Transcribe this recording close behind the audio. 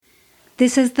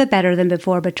This is the Better Than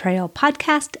Before Betrayal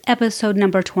podcast, episode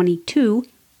number 22,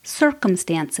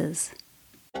 Circumstances.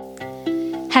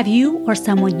 Have you or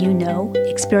someone you know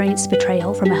experienced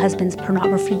betrayal from a husband's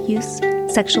pornography use,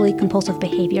 sexually compulsive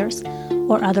behaviors,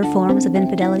 or other forms of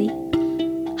infidelity?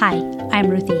 Hi,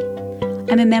 I'm Ruthie.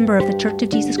 I'm a member of the Church of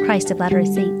Jesus Christ of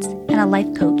Latter-day Saints and a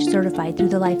life coach certified through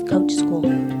the Life Coach School.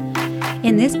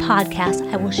 In this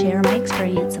podcast, I will share my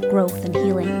experience of growth and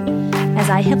healing as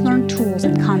I have learned tools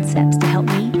and concepts to help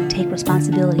me take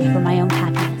responsibility for my own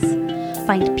happiness,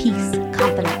 find peace,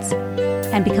 confidence,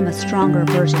 and become a stronger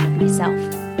version of myself.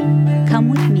 Come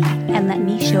with me and let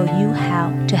me show you how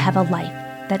to have a life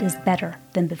that is better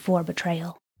than before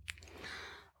betrayal.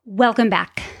 Welcome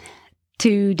back.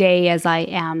 Today, as I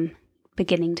am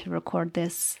beginning to record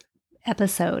this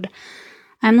episode,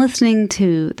 I'm listening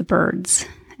to the birds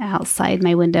outside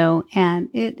my window, and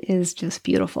it is just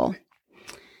beautiful.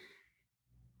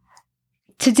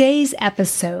 Today's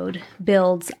episode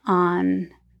builds on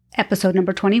episode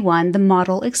number 21, The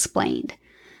Model Explained.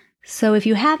 So if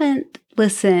you haven't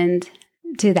listened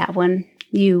to that one,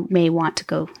 you may want to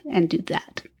go and do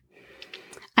that.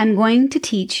 I'm going to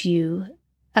teach you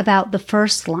about the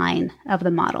first line of the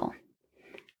model.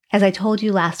 As I told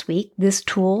you last week, this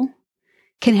tool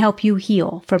can help you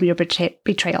heal from your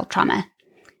betrayal trauma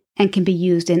and can be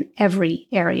used in every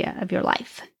area of your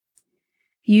life.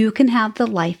 You can have the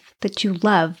life that you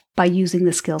love by using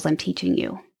the skills I'm teaching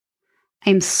you.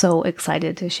 I'm so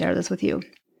excited to share this with you.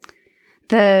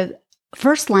 The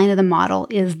first line of the model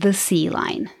is the C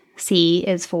line. C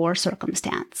is for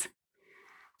circumstance.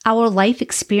 Our life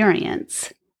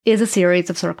experience is a series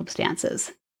of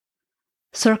circumstances.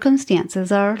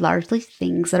 Circumstances are largely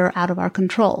things that are out of our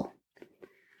control.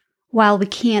 While we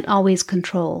can't always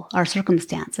control our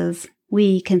circumstances,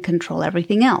 we can control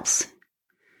everything else,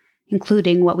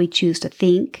 including what we choose to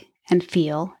think and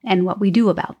feel and what we do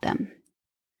about them.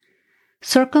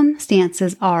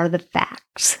 Circumstances are the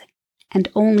facts, and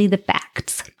only the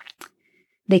facts.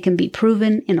 They can be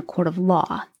proven in a court of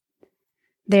law.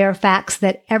 They are facts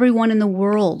that everyone in the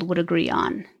world would agree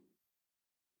on.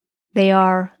 They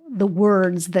are the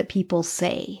words that people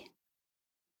say.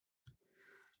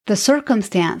 The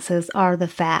circumstances are the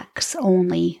facts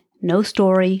only, no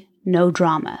story, no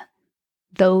drama.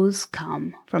 Those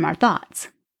come from our thoughts.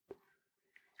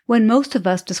 When most of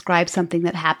us describe something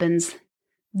that happens,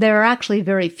 there are actually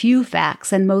very few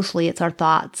facts, and mostly it's our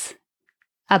thoughts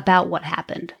about what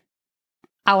happened,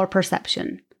 our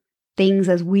perception, things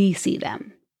as we see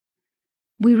them.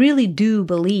 We really do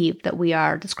believe that we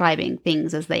are describing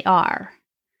things as they are.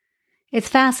 It's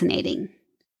fascinating.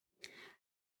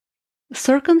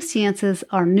 Circumstances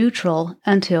are neutral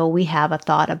until we have a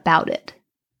thought about it.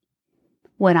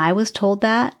 When I was told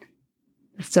that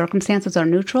the circumstances are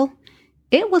neutral,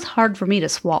 it was hard for me to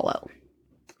swallow.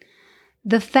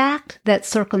 The fact that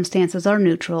circumstances are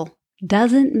neutral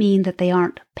doesn't mean that they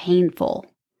aren't painful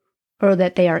or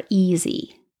that they are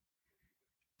easy.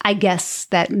 I guess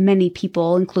that many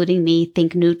people, including me,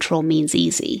 think neutral means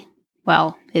easy.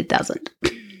 Well, it doesn't.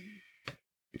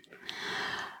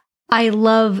 I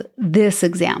love this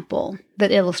example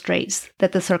that illustrates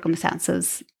that this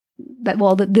circumstance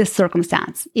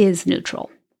is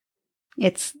neutral.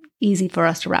 It's easy for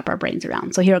us to wrap our brains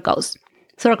around. So here it goes.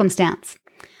 Circumstance.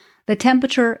 The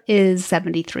temperature is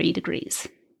 73 degrees.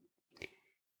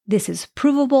 This is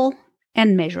provable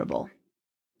and measurable.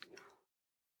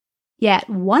 Yet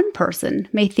one person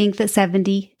may think that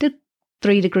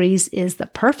 73 degrees is the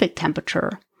perfect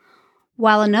temperature,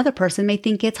 while another person may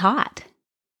think it's hot.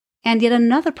 And yet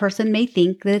another person may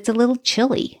think that it's a little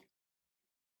chilly.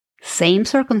 Same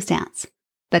circumstance.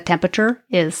 The temperature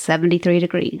is 73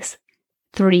 degrees.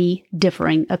 3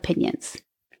 differing opinions.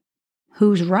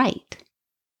 Who's right?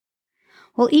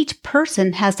 Well, each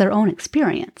person has their own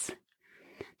experience.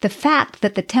 The fact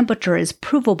that the temperature is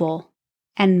provable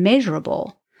and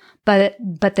measurable, but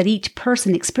that each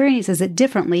person experiences it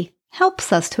differently,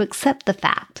 helps us to accept the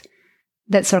fact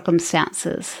that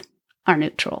circumstances are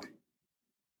neutral.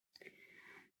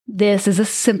 This is a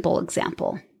simple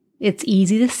example. It's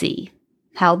easy to see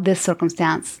how this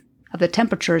circumstance of the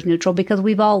temperature is neutral because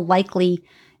we've all likely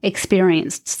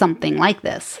experienced something like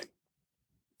this.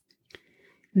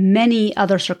 Many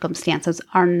other circumstances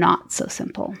are not so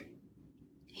simple.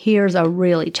 Here's a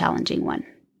really challenging one.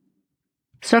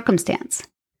 Circumstance.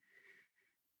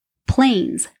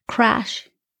 Planes crash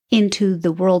into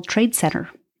the World Trade Center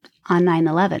on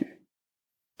 9/11.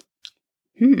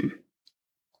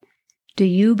 Do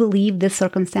you believe this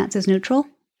circumstance is neutral?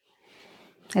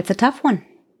 It's a tough one.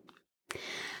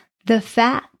 The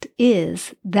fact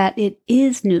is that it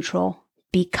is neutral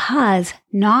because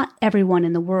not everyone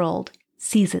in the world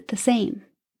sees it the same.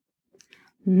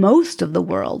 Most of the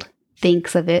world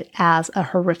thinks of it as a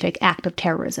horrific act of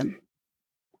terrorism.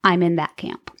 I'm in that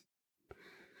camp.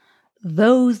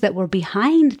 Those that were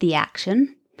behind the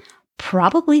action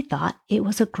probably thought it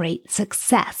was a great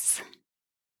success.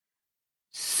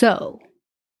 So,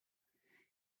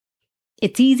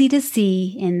 it's easy to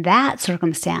see in that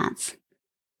circumstance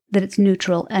that it's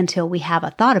neutral until we have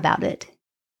a thought about it.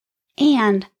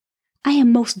 And I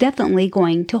am most definitely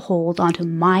going to hold onto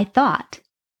my thought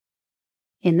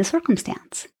in the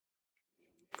circumstance.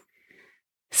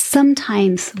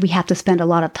 Sometimes we have to spend a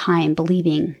lot of time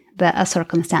believing that a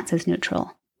circumstance is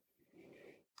neutral.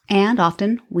 And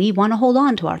often we want to hold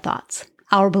on to our thoughts,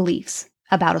 our beliefs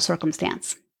about a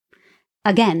circumstance.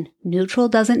 Again, neutral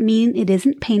doesn't mean it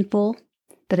isn't painful,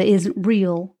 that it isn't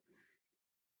real.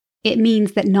 It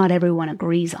means that not everyone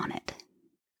agrees on it.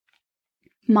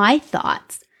 My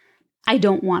thoughts, I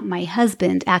don't want my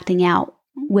husband acting out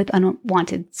with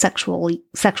unwanted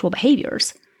sexual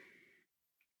behaviors,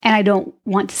 and I don't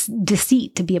want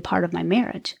deceit to be a part of my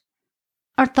marriage,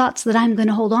 are thoughts that I'm going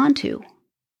to hold on to.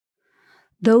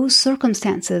 Those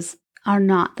circumstances are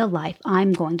not the life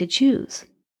I'm going to choose.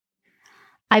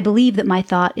 I believe that my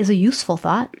thought is a useful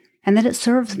thought and that it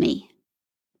serves me.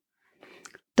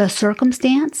 The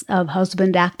circumstance of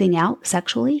husband acting out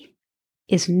sexually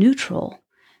is neutral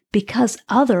because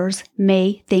others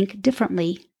may think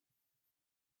differently.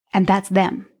 And that's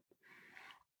them.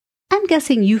 I'm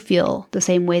guessing you feel the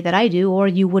same way that I do, or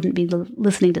you wouldn't be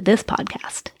listening to this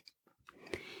podcast.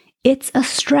 It's a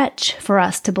stretch for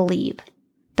us to believe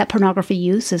that pornography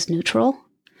use is neutral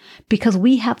because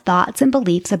we have thoughts and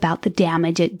beliefs about the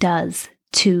damage it does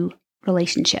to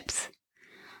relationships.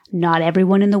 Not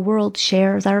everyone in the world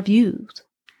shares our views.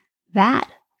 That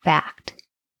fact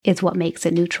is what makes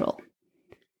it neutral.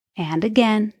 And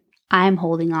again, I'm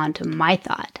holding on to my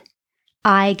thought.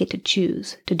 I get to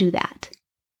choose to do that.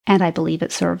 And I believe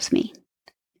it serves me.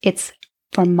 It's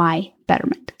for my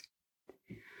betterment.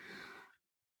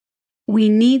 We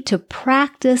need to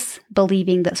practice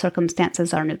believing that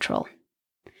circumstances are neutral.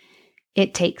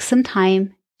 It takes some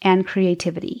time and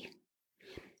creativity.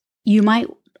 You might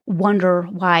wonder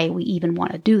why we even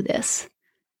want to do this.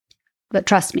 But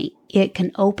trust me, it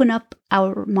can open up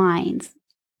our minds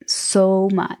so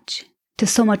much, to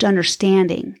so much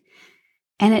understanding,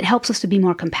 and it helps us to be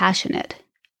more compassionate.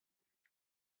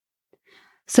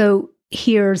 So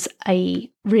here's a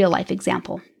real life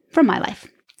example from my life.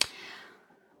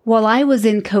 While I was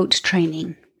in coach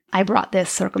training, I brought this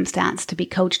circumstance to be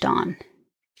coached on,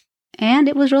 and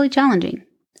it was really challenging.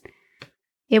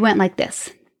 It went like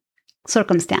this.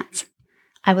 Circumstance.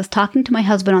 I was talking to my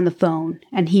husband on the phone,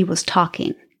 and he was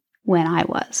talking when I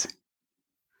was.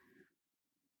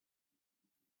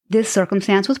 This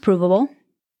circumstance was provable.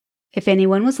 If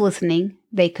anyone was listening,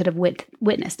 they could have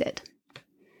witnessed it.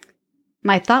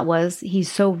 My thought was,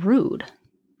 he's so rude.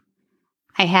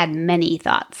 I had many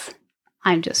thoughts.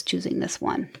 I'm just choosing this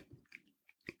one.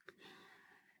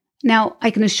 Now,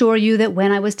 I can assure you that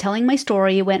when I was telling my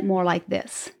story, it went more like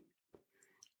this.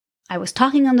 I was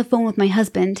talking on the phone with my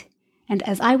husband, and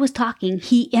as I was talking,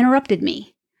 he interrupted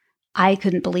me. I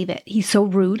couldn't believe it. He's so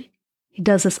rude. He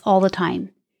does this all the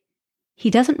time. He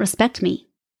doesn't respect me.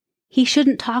 He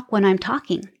shouldn't talk when I'm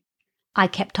talking. I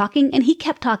kept talking, and he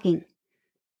kept talking.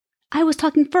 I was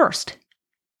talking first.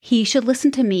 He should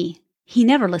listen to me. He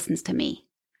never listens to me.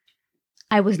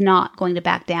 I was not going to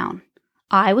back down.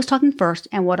 I was talking first,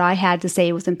 and what I had to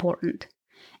say was important.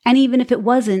 And even if it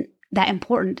wasn't that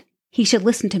important, he should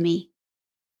listen to me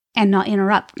and not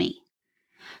interrupt me.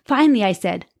 Finally, I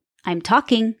said, I'm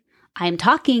talking.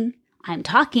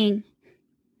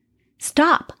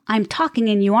 Stop. I'm talking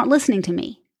and you aren't listening to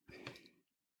me.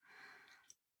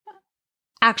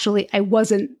 Actually, I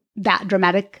wasn't that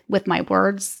dramatic with my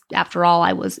words. After all,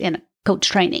 I was in a coach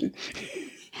training.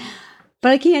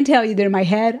 But I can't tell you that in my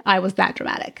head, I was that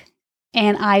dramatic.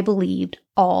 And I believed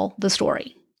all the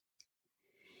story.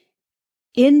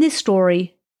 In this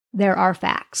story, there are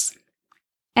facts.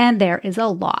 And there is a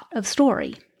lot of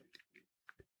story.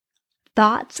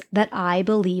 Thoughts that I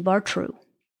believe are true.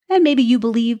 And maybe you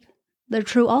believe they're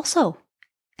true also.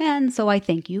 And so I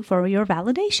thank you for your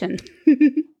validation.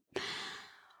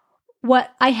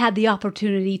 What I had the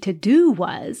opportunity to do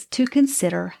was to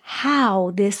consider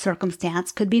how this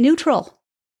circumstance could be neutral.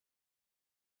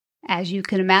 As you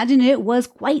can imagine, it was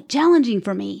quite challenging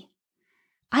for me.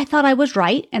 I thought I was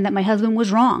right and that my husband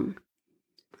was wrong.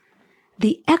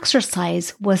 The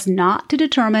exercise was not to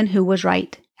determine who was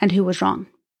right and who was wrong.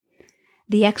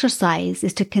 The exercise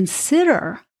is to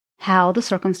consider how the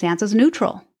circumstance is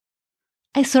neutral.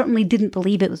 I certainly didn't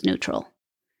believe it was neutral.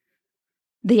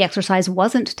 The exercise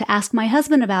wasn't to ask my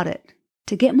husband about it,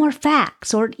 to get more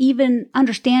facts or even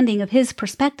understanding of his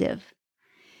perspective.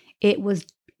 It was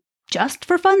just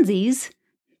for funsies,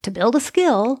 to build a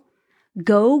skill,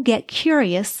 go get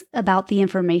curious about the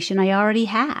information I already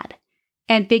had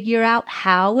and figure out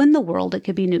how in the world it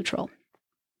could be neutral.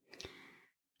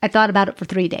 I thought about it for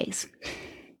 3 days,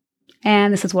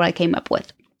 and this is what I came up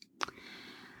with.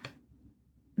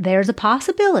 There's a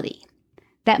possibility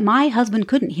that my husband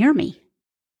couldn't hear me.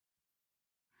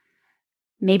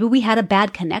 Maybe we had a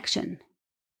bad connection.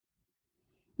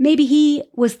 Maybe he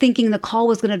was thinking the call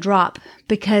was going to drop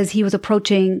because he was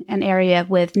approaching an area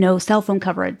with no cell phone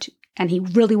coverage and he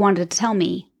really wanted to tell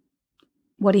me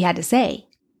what he had to say.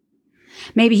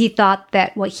 Maybe he thought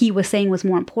that what he was saying was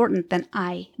more important than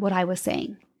what I was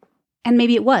saying. And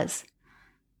maybe it was.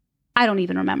 I don't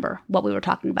even remember what we were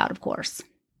talking about, of course.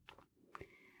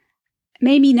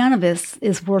 Maybe none of this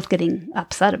is worth getting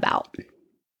upset about.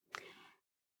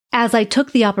 As I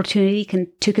took the opportunity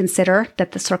to consider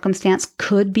that the circumstance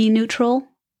could be neutral,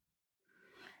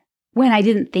 when I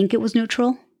didn't think it was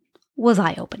neutral, was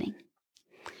eye-opening.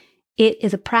 It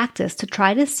is a practice to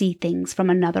try to see things from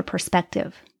another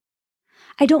perspective.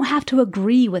 I don't have to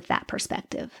agree with that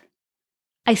perspective.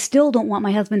 I still don't want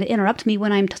my husband to interrupt me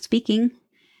when I'm speaking.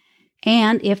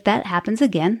 And if that happens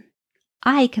again,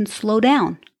 I can slow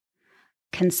down,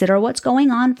 consider what's going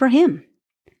on for him,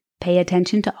 pay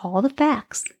attention to all the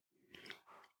facts,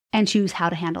 and choose how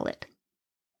to handle it.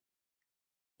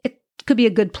 It could be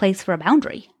a good place for a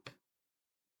boundary.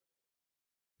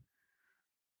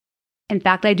 In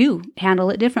fact, I do handle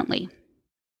it differently.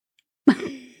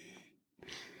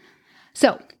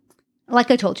 So,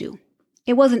 like I told you,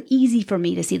 it wasn't easy for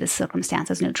me to see the circumstance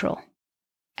as neutral.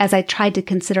 As I tried to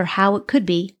consider how it could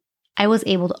be, I was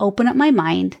able to open up my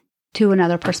mind to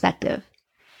another perspective.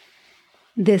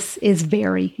 This is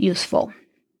very useful.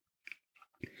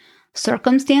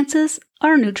 Circumstances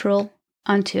are neutral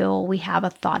until we have a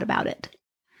thought about it.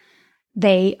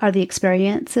 They are the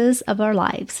experiences of our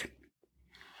lives.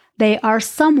 They are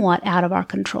somewhat out of our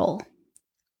control.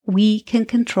 We can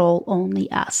control only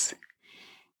us.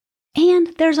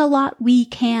 And there's a lot we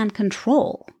can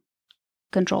control,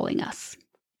 controlling us.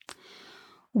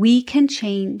 We can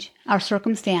change our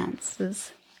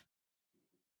circumstances.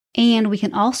 And we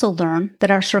can also learn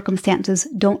that our circumstances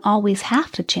don't always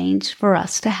have to change for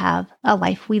us to have a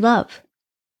life we love.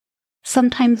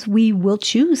 Sometimes we will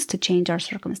choose to change our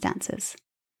circumstances.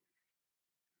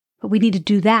 But we need to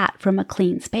do that from a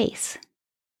clean space.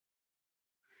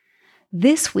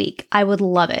 This week, I would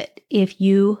love it if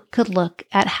you could look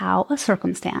at how a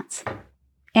circumstance,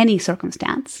 any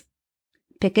circumstance,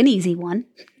 pick an easy one,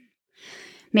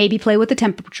 maybe play with the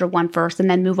temperature one first and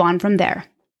then move on from there.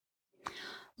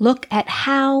 Look at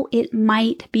how it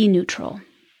might be neutral.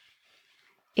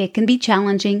 It can be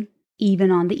challenging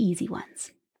even on the easy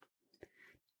ones.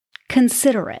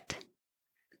 Consider it.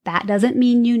 That doesn't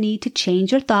mean you need to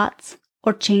change your thoughts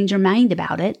or change your mind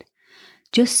about it.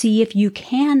 Just see if you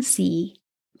can see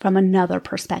from another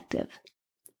perspective.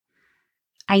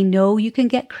 I know you can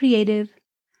get creative,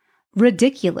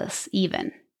 ridiculous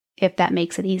even, if that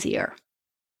makes it easier.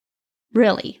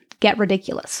 Really, get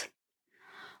ridiculous.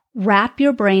 Wrap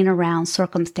your brain around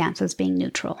circumstances being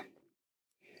neutral.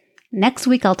 Next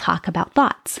week, I'll talk about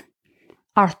thoughts.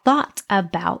 Our thoughts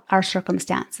about our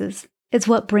circumstances is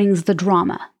what brings the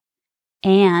drama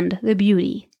and the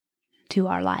beauty to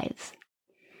our lives.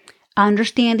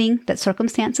 Understanding that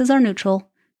circumstances are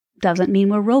neutral doesn't mean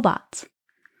we're robots.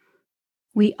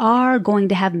 We are going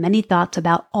to have many thoughts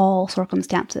about all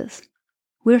circumstances.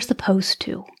 We're supposed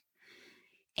to.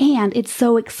 And it's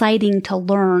so exciting to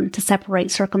learn to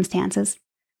separate circumstances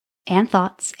and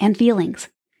thoughts and feelings.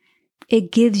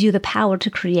 It gives you the power to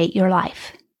create your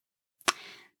life.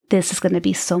 This is going to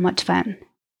be so much fun,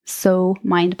 so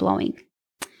mind-blowing.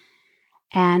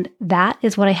 And that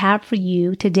is what I have for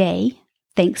you today.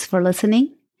 Thanks for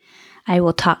listening. I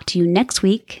will talk to you next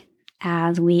week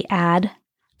as we add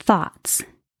thoughts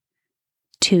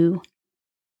to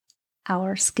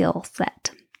our skill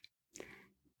set.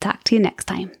 Talk to you next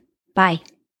time. Bye.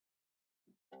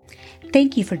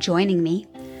 Thank you for joining me.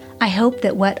 I hope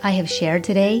that what I have shared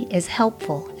today is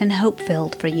helpful and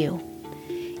hope-filled for you.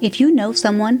 If you know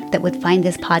someone that would find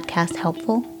this podcast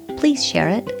helpful, please share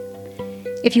it.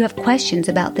 If you have questions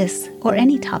about this or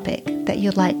any topic that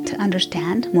you'd like to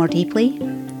understand more deeply,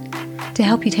 to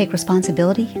help you take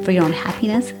responsibility for your own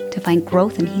happiness, to find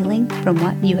growth and healing from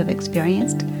what you have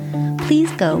experienced,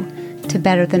 please go to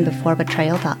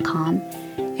betterthanbeforebetrayal.com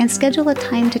and schedule a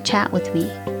time to chat with me.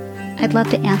 I'd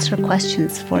love to answer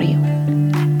questions for you.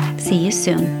 See you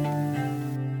soon.